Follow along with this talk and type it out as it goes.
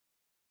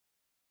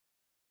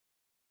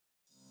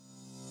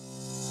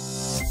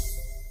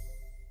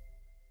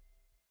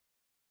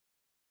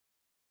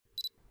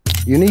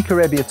Unique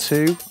Arabia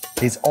 2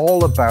 is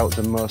all about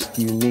the most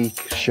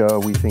unique show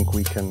we think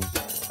we can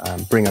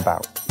bring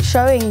about.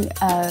 Showing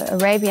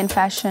Arabian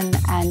fashion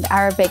and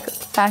Arabic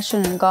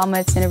fashion and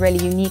garments in a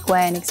really unique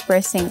way and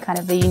expressing kind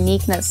of the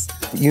uniqueness.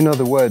 You know,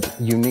 the word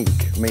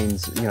unique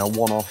means, you know,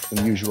 one-off,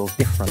 unusual,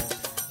 different.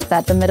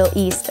 That the Middle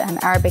East and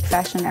Arabic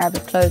fashion,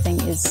 Arabic clothing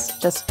is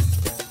just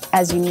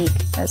as unique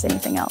as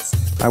anything else.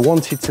 I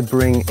wanted to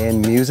bring in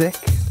music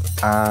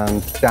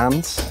and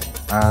dance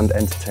and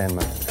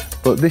entertainment.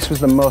 But this was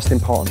the most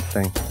important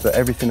thing, that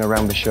everything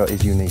around the show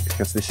is unique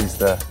because this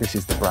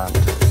is the brand.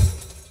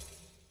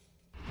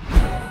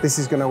 This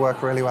is going to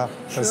work really well.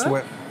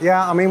 Sure?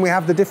 Yeah, I mean, we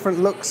have the different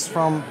looks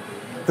from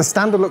the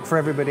standard look for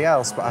everybody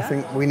else, but I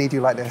think we need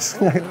you like this.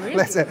 Really?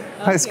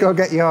 Let's go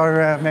get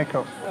your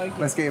makeup. Okay.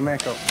 Let's get your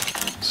makeup.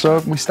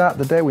 So we start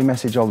the day, we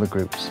message all the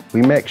groups.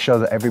 We make sure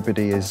that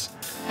everybody is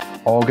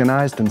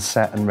organised and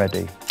set and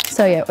ready.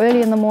 So yeah,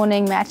 early in the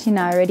morning, Matty and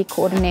I are already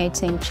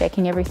coordinating,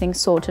 checking everything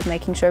sorted,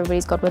 making sure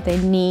everybody's got what they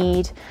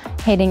need,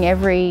 heading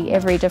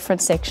every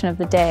different section of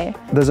the day.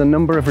 There's a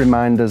number of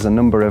reminders, a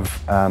number of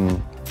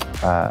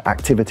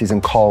activities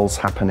and calls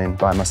happening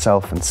by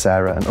myself and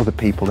Sarah and other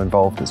people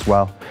involved as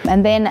well.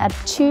 And then at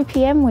 2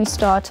 p.m. we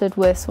started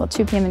with,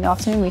 2 p.m. in the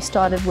afternoon, we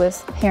started with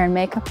hair and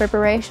makeup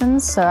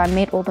preparations. So I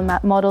met all the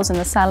models in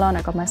the salon,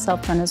 I got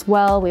myself done as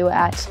well. We were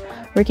at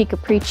Ricky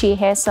Capricci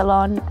Hair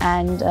Salon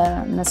and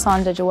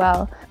Nasanda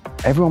Joel.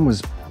 Everyone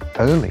was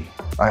early.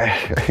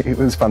 It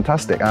was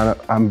fantastic and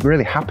I'm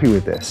really happy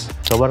with this.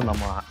 صورنا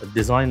مع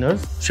الديزاينرز،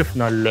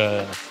 شفنا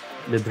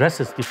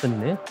الدريسز كيف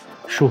هن،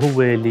 شو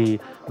هو اللي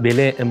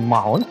بيلائم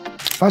معهم.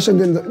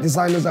 فاشن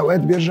ديزاينرز اوقات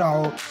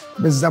بيرجعوا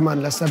بالزمن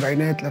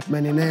للسبعينات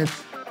للثمانينات،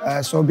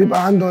 سو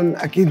بيبقى عندهم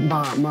اكيد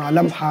مع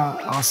لمحه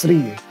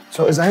عصريه.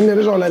 سو اذا هن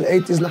رجعوا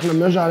لل80s نحن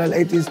بنرجع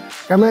لل80s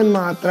كمان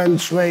مع ترند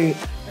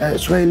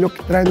شوي لوك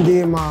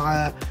ترندي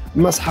مع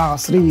مسحه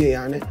عصريه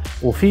يعني.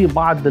 وفي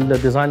بعض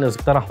الديزاينرز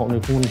اقترحوا انه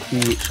يكون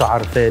في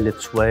شعر ثالث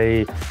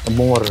شوي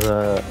مور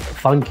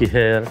فانكي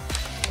هير،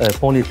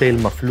 بوني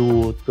تيل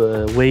مفلوت،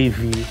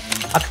 ويفي.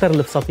 اكثر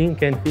الفساتين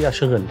كان فيها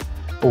شغل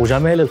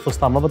وجمال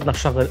الفستان، ما بدنا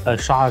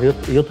شعر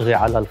يطغي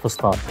على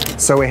الفستان.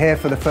 So we're here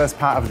for the first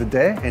part of the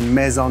day in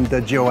Maison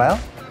de Joël,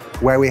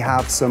 where we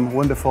have some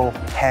wonderful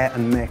hair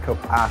and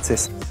makeup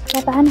artists.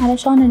 طبعاً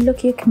علشان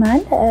اللوك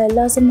يكمل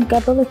لازم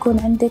قبل يكون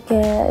عندك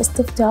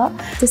استفتاء،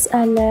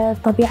 تسأل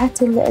طبيعة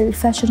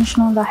الفاشن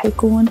شلون راح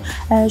يكون،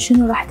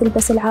 شنو راح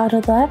تلبس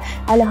العارضة.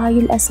 على هاي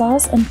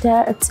الأساس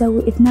أنت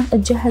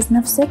تجهز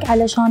نفسك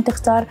علشان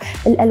تختار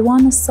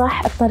الألوان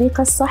الصح،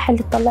 الطريقة الصح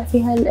اللي تطلع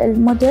فيها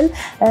الموديل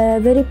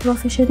very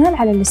professional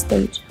على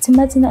الستيج.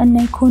 اعتمدنا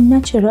إنه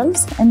يكون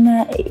naturals،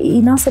 إنه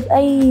يناسب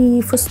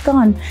أي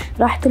فستان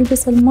راح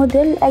تلبس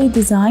الموديل، أي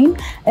ديزاين.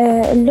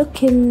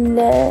 اللوك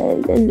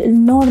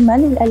النورمال،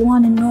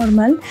 الألوان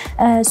النورمال،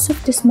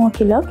 سوفت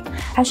سموكي لوك،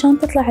 عشان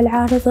تطلع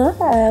العارضة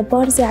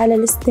بارزة على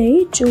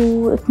الستيج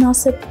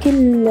وتناسب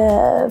كل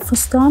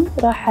فستان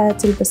راح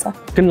تلبسه.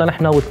 كنا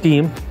نحن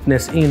والتيم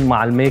ناسقين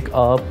مع الميك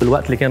اب،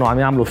 بالوقت اللي كانوا عم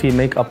يعملوا فيه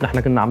ميك اب نحن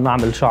كنا عم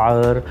نعمل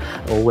شعر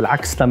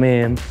والعكس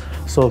تمام.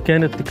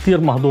 كانت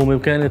كثير مهضومة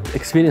وكانت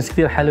اكسبيرينس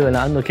كثير حلوة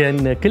لأنه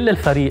كان كل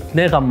الفريق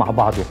تناغم مع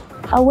بعضه.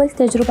 أول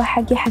تجربة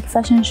حقي حق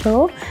فاشن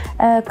شو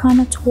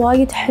كانت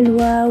وايد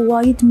حلوة،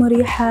 وايد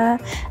مريحة،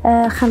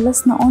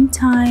 خلصنا اون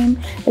تايم،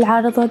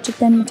 العارضات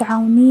جدا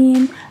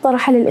متعاونين،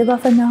 صراحة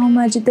للإضافة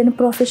أنهم جدا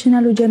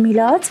بروفيشنال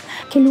وجميلات،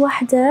 كل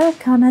واحدة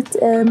كانت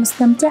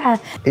مستمتعة.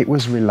 It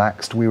was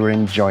relaxed, we were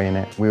enjoying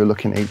it, we were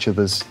looking at each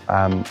other's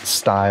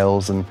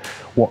styles and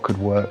what could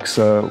work,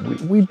 so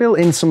we built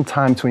in some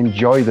time to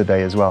enjoy the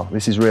day as well.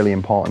 This is really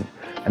important,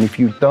 and if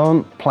you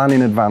don't plan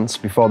in advance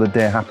before the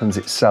day happens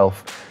itself,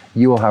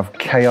 you will have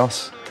chaos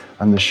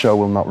and the show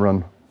will not run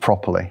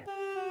properly.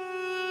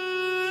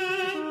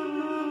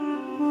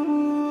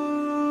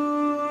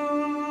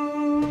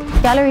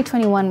 Gallery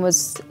 21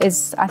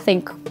 is I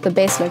think the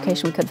best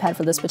location we could have had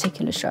for this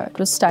particular show. It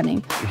was stunning.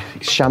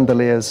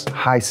 Chandeliers,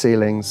 high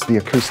ceilings, the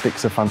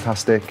acoustics are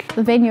fantastic.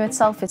 The venue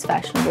itself is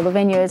fashionable. The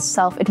venue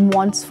itself, it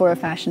wants for a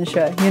fashion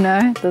show, you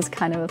know, this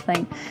kind of a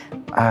thing.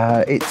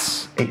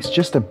 It's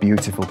just a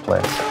beautiful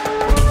place.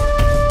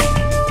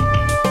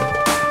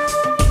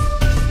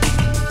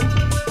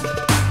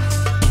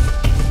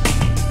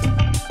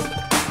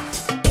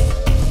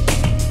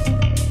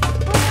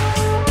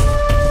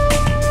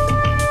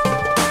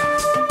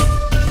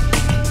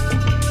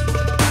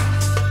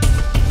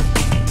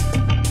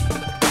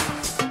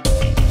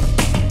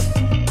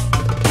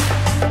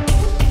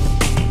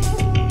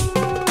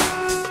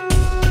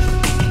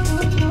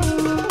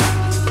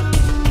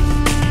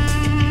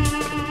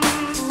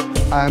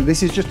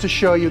 This is just to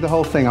show you the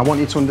whole thing. I want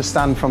you to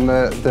understand from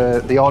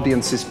the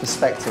audience's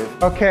perspective.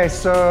 Okay,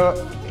 so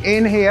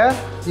in here,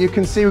 you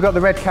can see we've got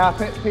the red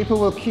carpet. People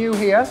will queue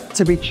here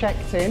to be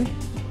checked in,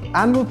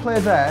 and we'll play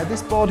there.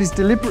 This board is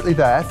deliberately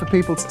there for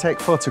people to take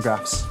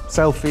photographs,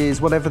 selfies,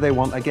 whatever they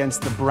want against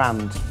the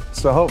brand.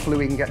 So hopefully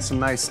we can get some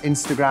nice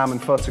Instagram and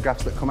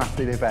photographs that come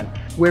after the event.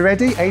 We're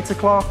ready, 8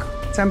 o'clock,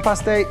 10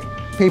 past 8,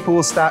 people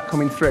will start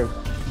coming through.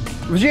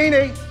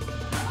 Regini!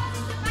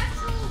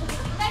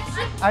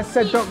 I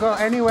said don't go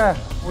anywhere.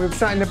 We were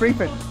sat in the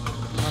briefing.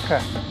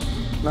 Okay,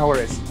 no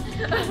worries.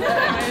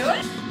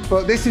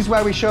 But this is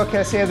where we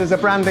showcase here. There's a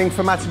branding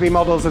for Matty B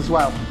models as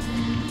well.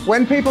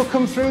 When people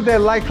come through, they're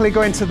likely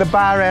going to the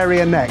bar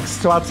area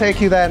next. So I'll take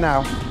you there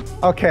now.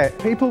 Okay,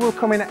 people will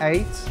come in at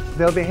 8.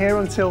 They'll be here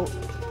until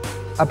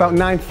about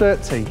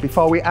 9:30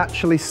 before we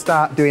actually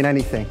start doing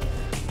anything.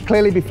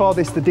 Clearly before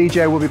this, the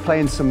DJ will be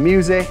playing some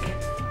music.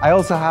 I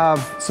also have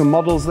some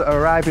models that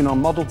are arriving on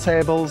model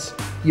tables.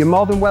 You're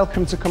more than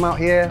welcome to come out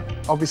here,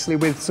 obviously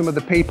with some of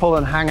the people,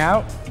 and hang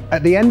out.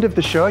 At the end of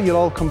the show, you'll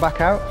all come back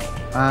out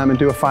and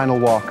do a final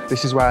walk.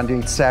 This is where I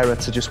need Sarah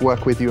to just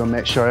work with you and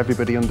make sure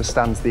everybody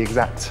understands the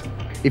exact.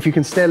 If you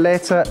can stay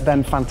later,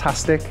 then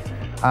fantastic,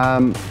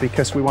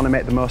 because we want to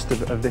make the most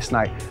of this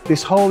night.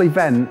 This whole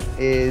event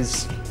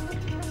is,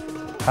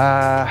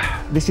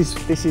 this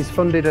is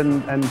funded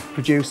and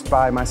produced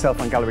by myself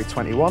and Gallery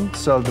 21.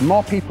 So the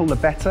more people, the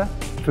better.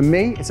 For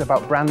me, it's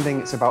about branding,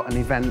 it's about an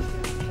event.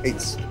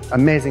 It's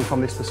amazing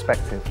from this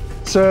perspective.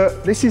 So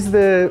this is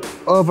the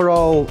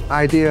overall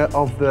idea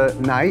of the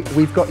night.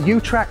 We've got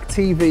uTrack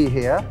TV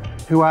here,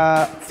 who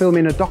are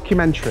filming a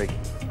documentary.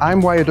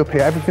 I'm wired up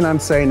here. Everything I'm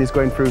saying is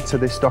going through to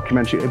this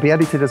documentary. It'll be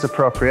edited as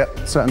appropriate.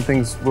 Certain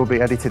things will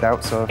be edited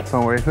out, so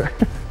don't worry.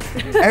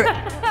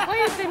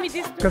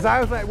 Because I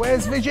was like,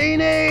 where's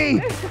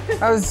Virginie?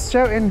 I was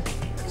shouting.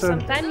 So,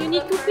 sometimes you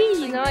need to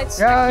pee, you know, it's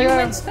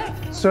human stuff.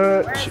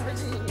 So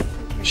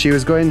she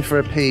was going for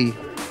a pee.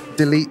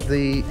 Delete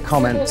the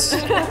comments.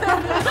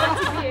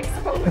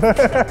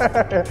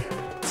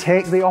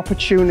 Take the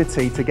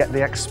opportunity to get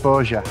the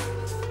exposure.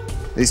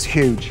 It's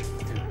huge.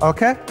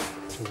 Okay?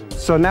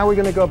 So now we're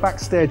going to go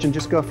backstage and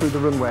just go through the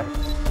runway.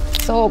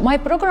 So my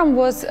program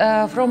was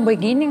from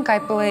beginning. I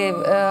play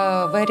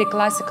very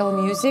classical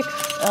music.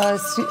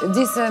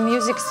 This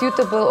music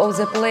suitable of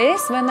the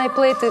place when I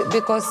play it,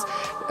 because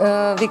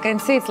we can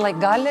see it's like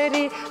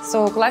gallery.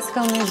 So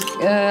classical music,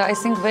 I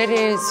think,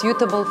 very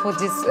suitable for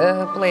this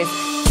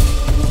place.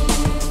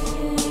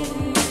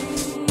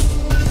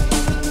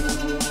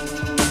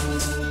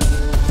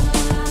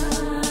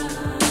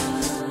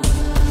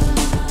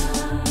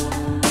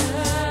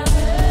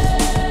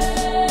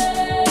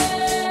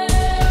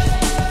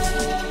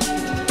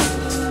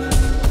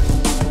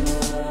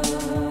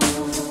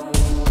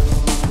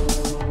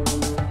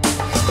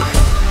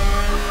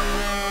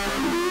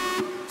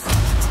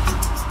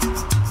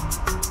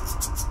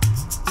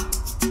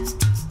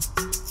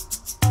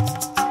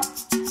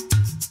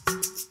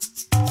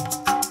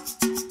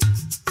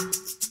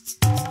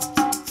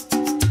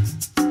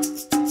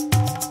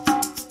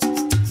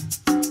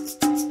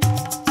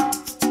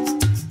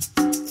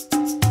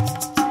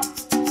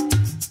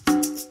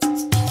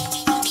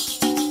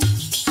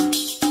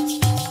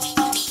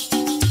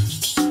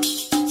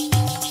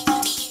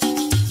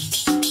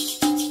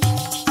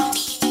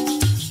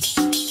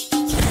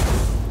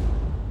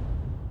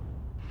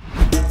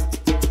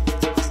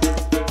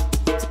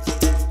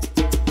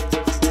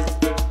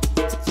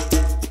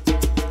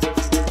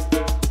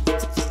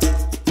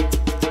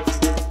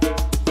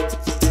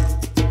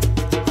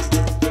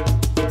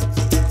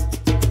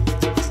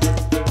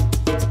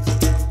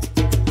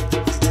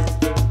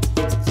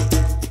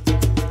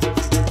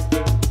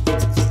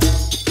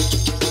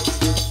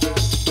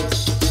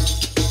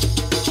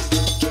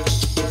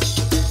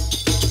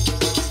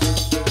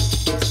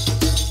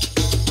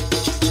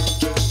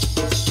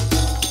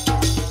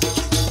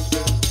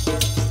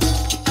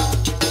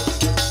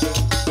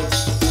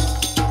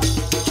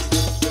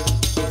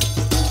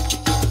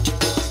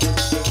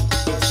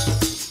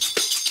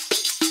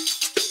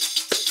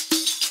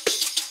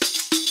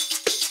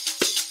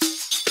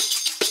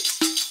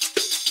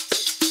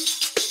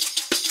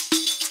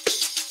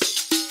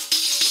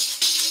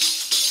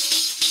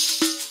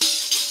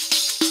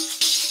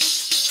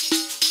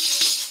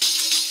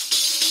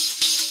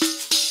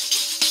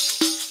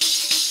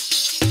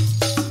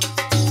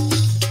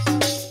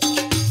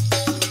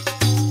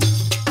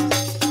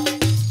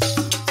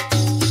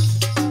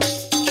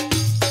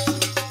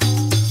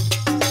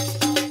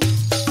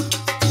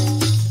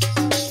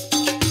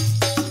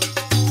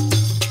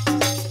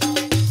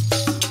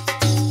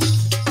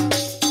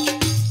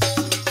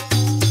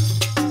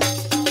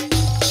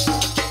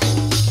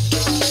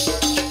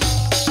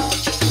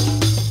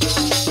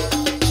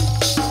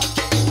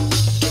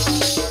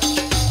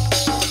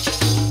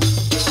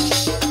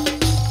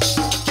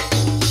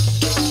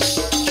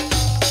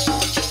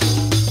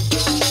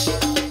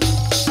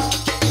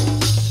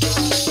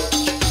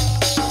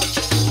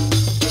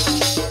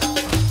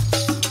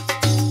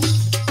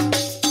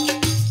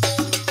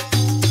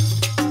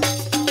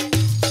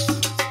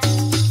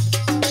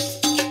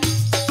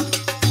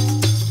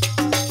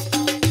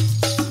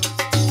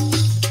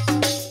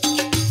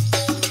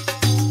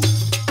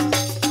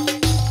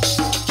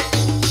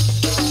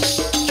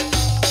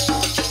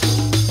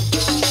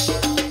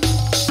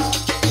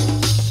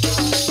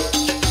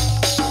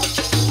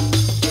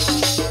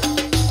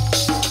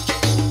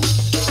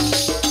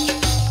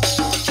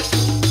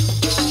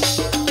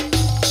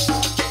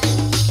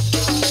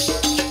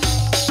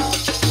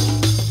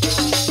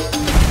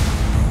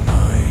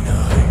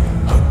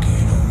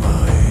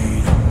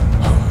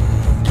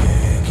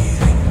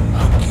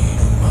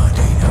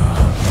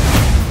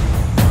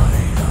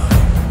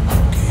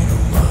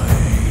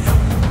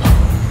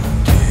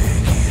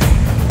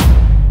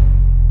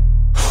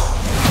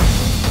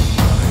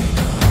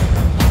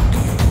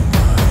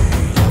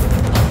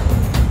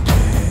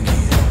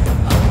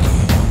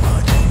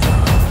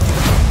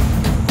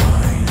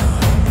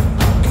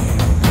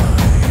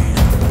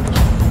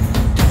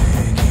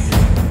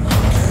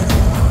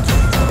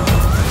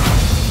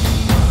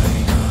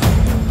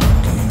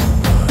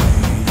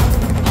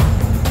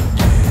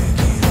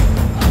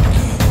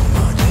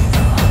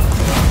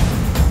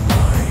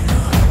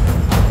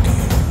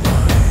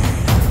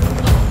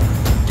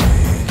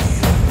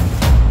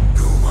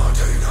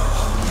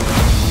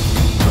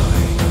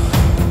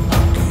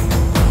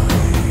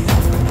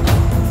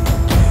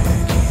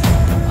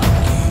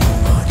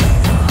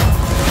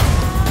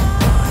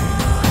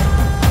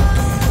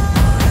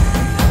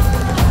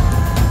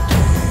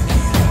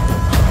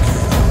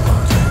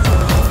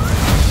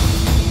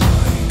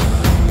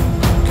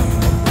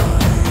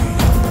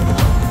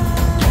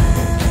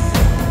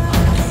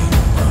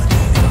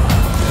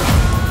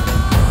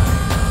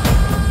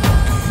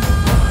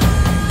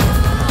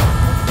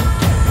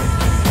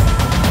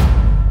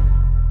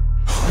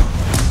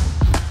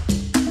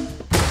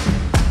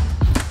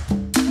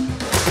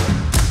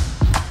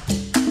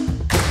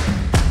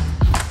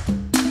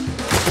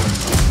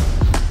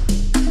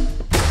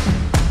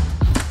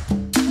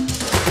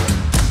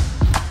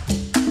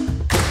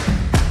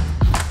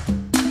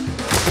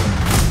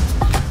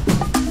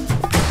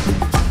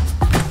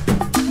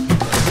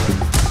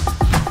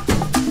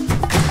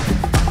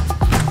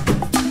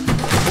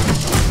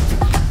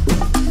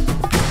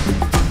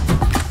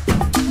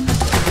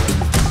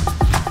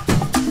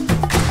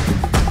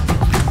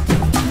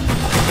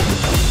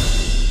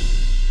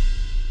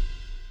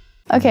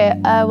 Okay,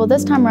 well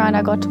this time around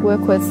I got to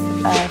work with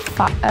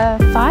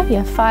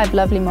five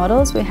lovely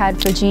models. We had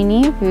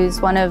Virginie,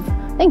 who's one of,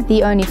 I think,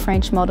 the only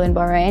French model in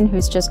Bahrain,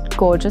 who's just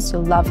gorgeous,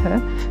 you'll love her.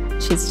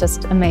 She's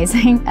just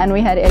amazing. And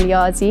we had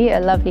Eliazi, a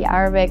lovely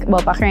Arabic,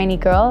 well, Bahraini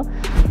girl.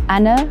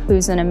 Anna,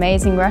 who's an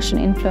amazing Russian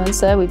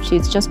influencer.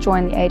 She's just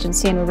joined the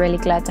agency and we're really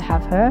glad to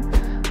have her.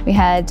 We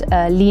had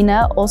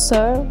Lena,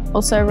 also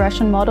a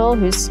Russian model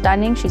who's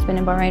stunning. She's been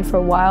in Bahrain for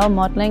a while,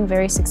 modeling,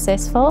 very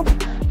successful.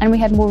 And we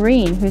had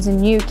Maureen, who's a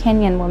new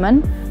Kenyan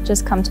woman,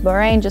 just come to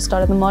Bahrain, just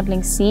started the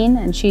modeling scene,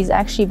 and she's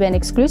actually been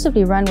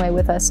exclusively runway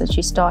with us since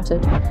she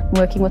started.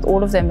 Working with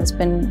all of them has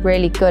been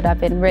really good. I've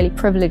been really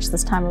privileged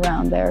this time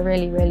around. They're a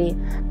really, really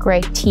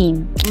great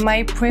team.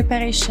 My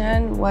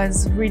preparation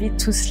was really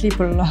to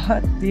sleep a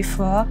lot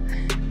before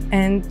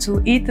and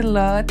to eat a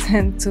lot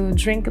and to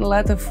drink a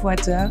lot of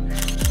water.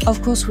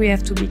 Of course, we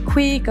have to be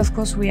quick. Of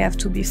course, we have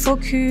to be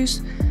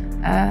focused.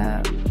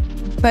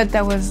 But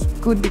that was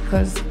good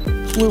because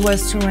we were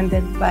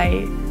surrounded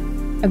by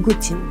a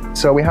good team.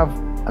 So we have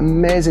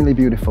amazingly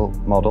beautiful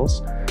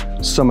models.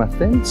 Some are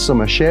thin,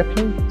 some are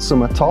shapely,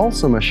 some are tall,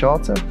 some are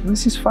shorter.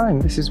 This is fine.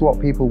 This is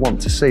what people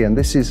want to see. And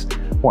this is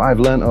what I've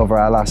learned over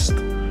our last,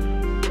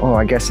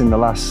 I guess in the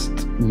last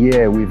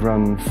year, we've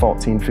run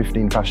 14,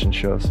 15 fashion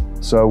shows.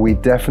 So we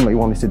definitely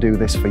wanted to do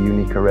this for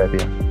Unique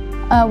Arabia.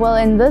 Well,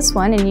 in this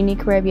one, in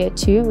Unique Arabia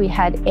 2, we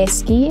had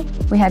Eski,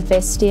 we had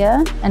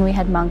Vestia, and we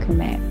had Monk &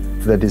 May.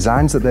 The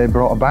designs that they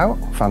brought about,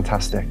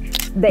 fantastic.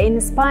 The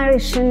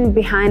inspiration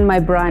behind my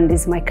brand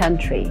is my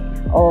country,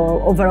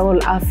 or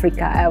overall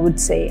Africa, I would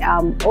say.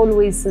 I'm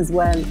always as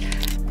well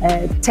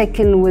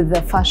taken with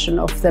the fashion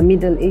of the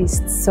Middle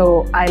East,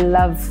 so I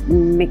love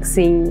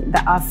mixing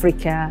the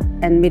Africa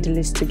and Middle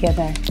East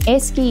together.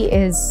 Eski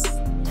is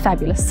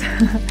fabulous.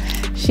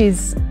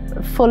 She's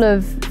full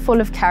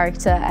of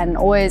character and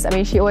always,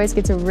 she always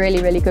gets a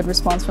really, really good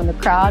response from the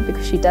crowd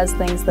because she does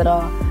things that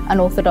are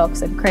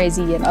unorthodox and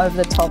crazy and over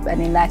the top,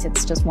 and in that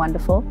it's just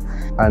wonderful.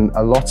 And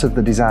a lot of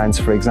the designs,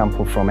 for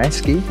example, from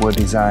Eski were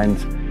designed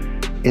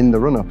in the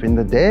run-up, in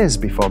the days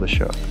before the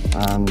show,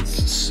 and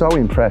so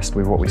impressed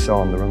with what we saw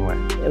on the runway.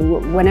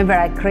 Whenever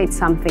I create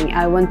something,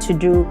 I want to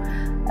do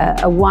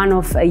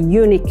a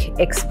unique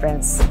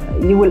experience.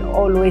 You will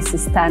always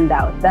stand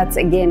out. That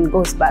again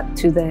goes back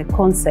to the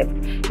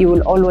concept. You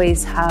will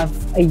always have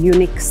a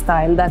unique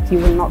style that you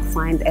will not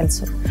find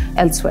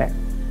elsewhere.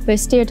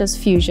 Vestia does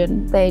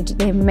fusion. They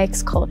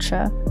mix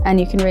culture, and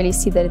you can really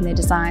see that in their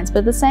designs. But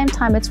at the same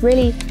time, it's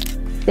really,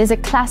 there's a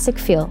classic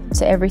feel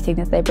to everything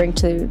that they bring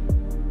to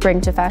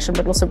fashion,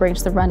 but also bring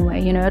to the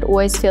runway. You know, it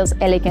always feels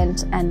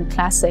elegant and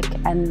classic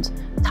and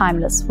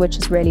timeless, which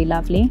is really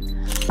lovely.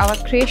 Our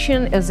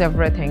creation is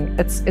everything.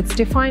 It's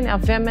defined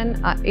as women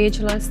are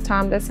ageless,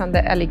 timeless, and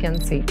the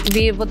elegancy.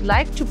 We would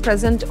like to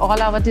present all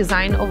our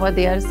design over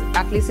there.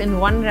 At least in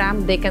one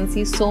ramp, they can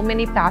see so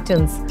many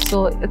patterns.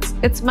 So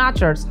it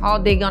matters how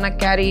they're gonna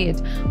carry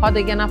it, how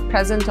they're gonna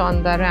present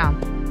on the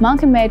ramp.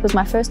 Monk & Maid was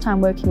my first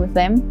time working with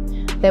them.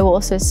 They were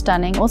also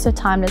stunning, also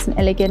timeless and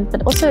elegant,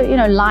 but also, you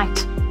know,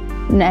 light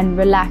and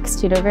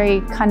relaxed, you know,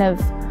 very kind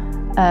of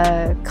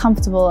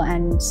comfortable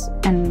and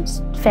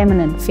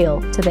feminine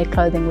feel to their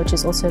clothing, which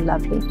is also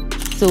lovely.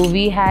 So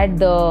we had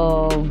the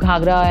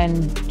ghagra and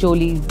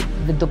choli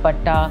with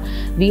dupatta,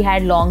 we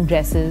had long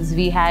dresses,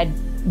 we had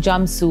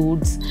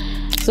jumpsuits.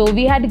 So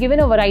we had given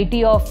a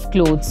variety of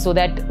clothes so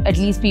that at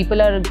least people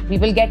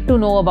get to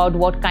know about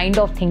what kind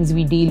of things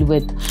we deal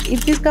with.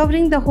 It is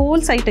covering the whole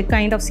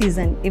kind of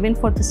season, even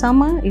for the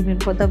summer, even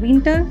for the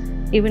winter,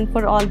 even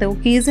for all the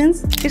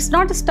occasions. It's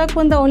not stuck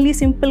on the only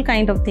simple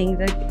kind of thing.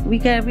 We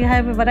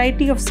have a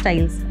variety of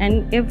styles,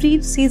 and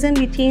every season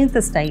we change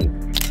the style.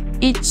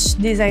 Each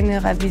designer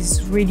has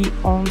his really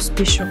own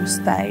special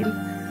style.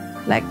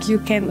 Like you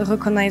can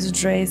recognize a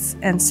dress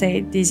and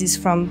say this is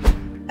from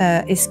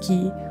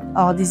Eski,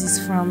 or this is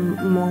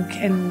from Monk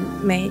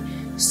 & May.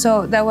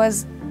 So that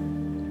was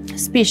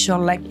special.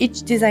 Like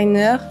each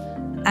designer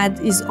had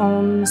his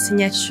own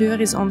signature,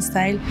 his own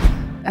style.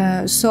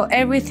 So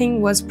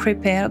everything was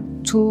prepared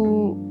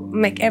to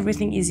make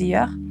everything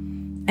easier,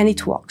 and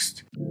it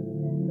works.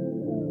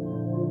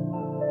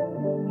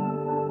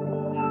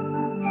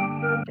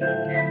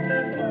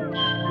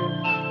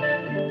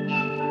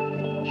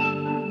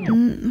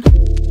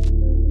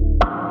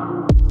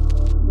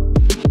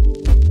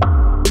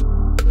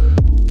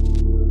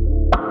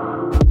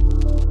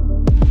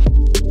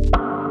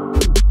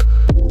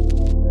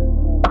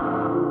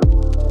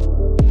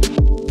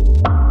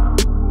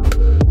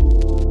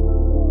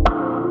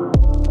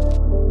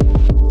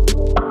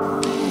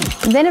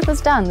 Then it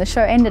was done, the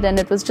show ended, and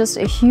it was just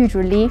a huge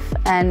relief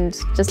and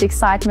just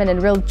excitement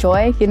and real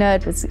joy. You know,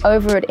 it was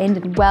over, it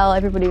ended well,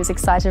 everybody was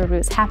excited, everybody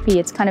was happy,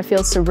 it kind of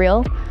feels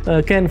surreal.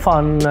 كان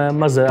فن،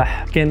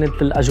 مزح،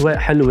 كانت الأجواء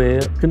حلوة،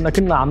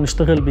 كنا عم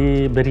نشتغل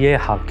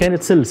برياحة،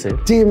 كانت سلسة.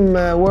 تيم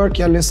وورك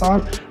يلي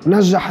صار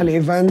نجح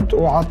الايفنت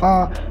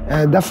وعطاه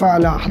دفع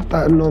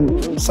لحتى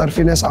انه صار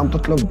في ناس عم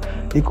تطلب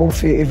يكون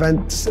في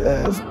ايفنت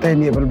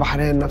ثانية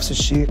بالبحرين نفس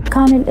الشيء.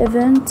 كان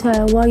الايفنت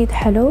وايد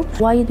حلو،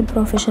 وايد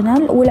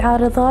بروفيشنال، والعارض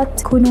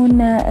العارضات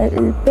يكونون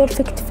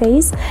البيرفكت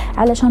فيس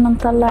علشان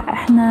نطلع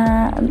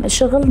احنا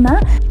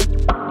شغلنا.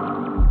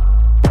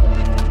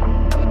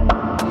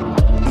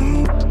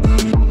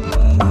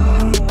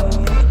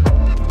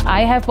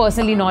 I have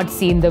personally not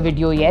seen the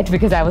video yet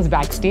because I was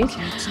backstage.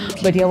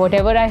 But yeah,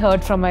 whatever I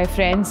heard from my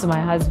friends,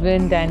 my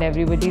husband and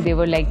everybody, they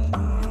were like,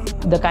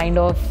 the kind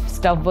of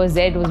stuff was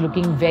there, it was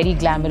looking very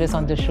glamorous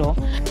on the show.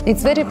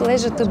 It's very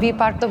pleasure to be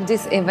part of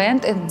this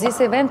event, and this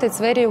event is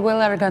very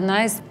well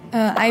organized.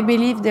 I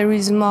believe there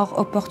is more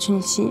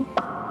opportunity.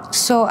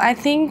 So I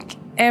think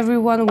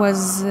everyone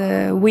was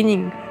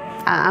winning.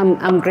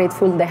 I'm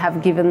grateful they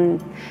have given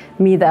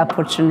me the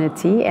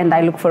opportunity, and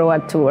I look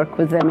forward to work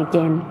with them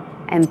again.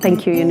 And thank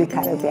you,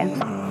 UniCaribbean.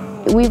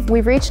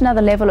 We've reached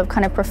another level of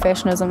kind of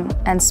professionalism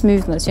and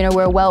smoothness. You know,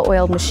 we're a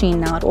well-oiled machine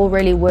now. It all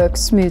really works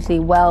smoothly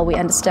well. We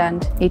understand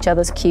each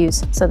other's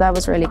cues. So that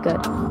was really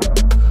good.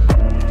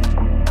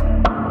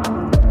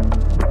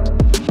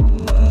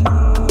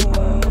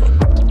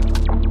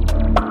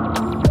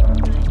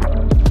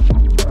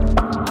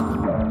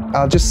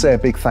 I'll just say a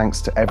big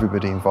thanks to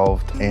everybody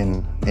involved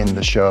in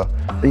the show.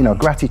 You know,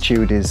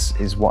 gratitude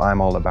is what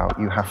I'm all about.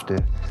 You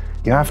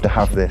have to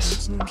have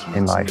this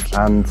in life,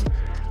 and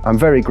I'm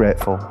very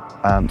grateful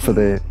for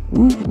the,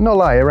 no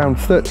lie, around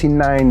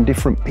 39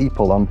 different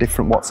people on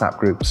different WhatsApp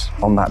groups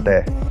on that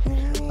day.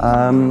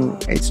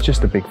 It's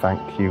just a big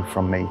thank you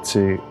from me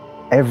to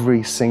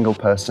every single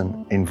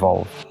person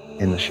involved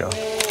in the show.